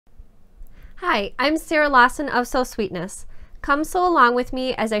Hi, I'm Sarah Lawson of So Sweetness. Come sew along with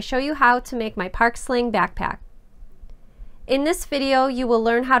me as I show you how to make my Park Sling backpack. In this video, you will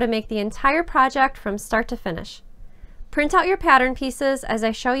learn how to make the entire project from start to finish. Print out your pattern pieces as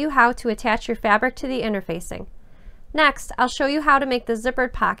I show you how to attach your fabric to the interfacing. Next, I'll show you how to make the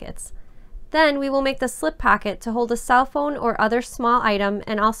zippered pockets. Then we will make the slip pocket to hold a cell phone or other small item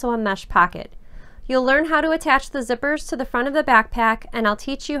and also a mesh pocket. You'll learn how to attach the zippers to the front of the backpack, and I'll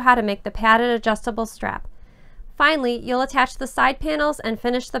teach you how to make the padded adjustable strap. Finally, you'll attach the side panels and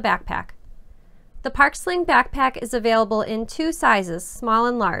finish the backpack. The Park Sling backpack is available in two sizes, small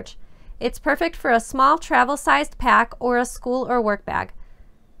and large. It's perfect for a small travel-sized pack or a school or work bag.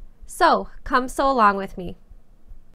 So, come sew along with me.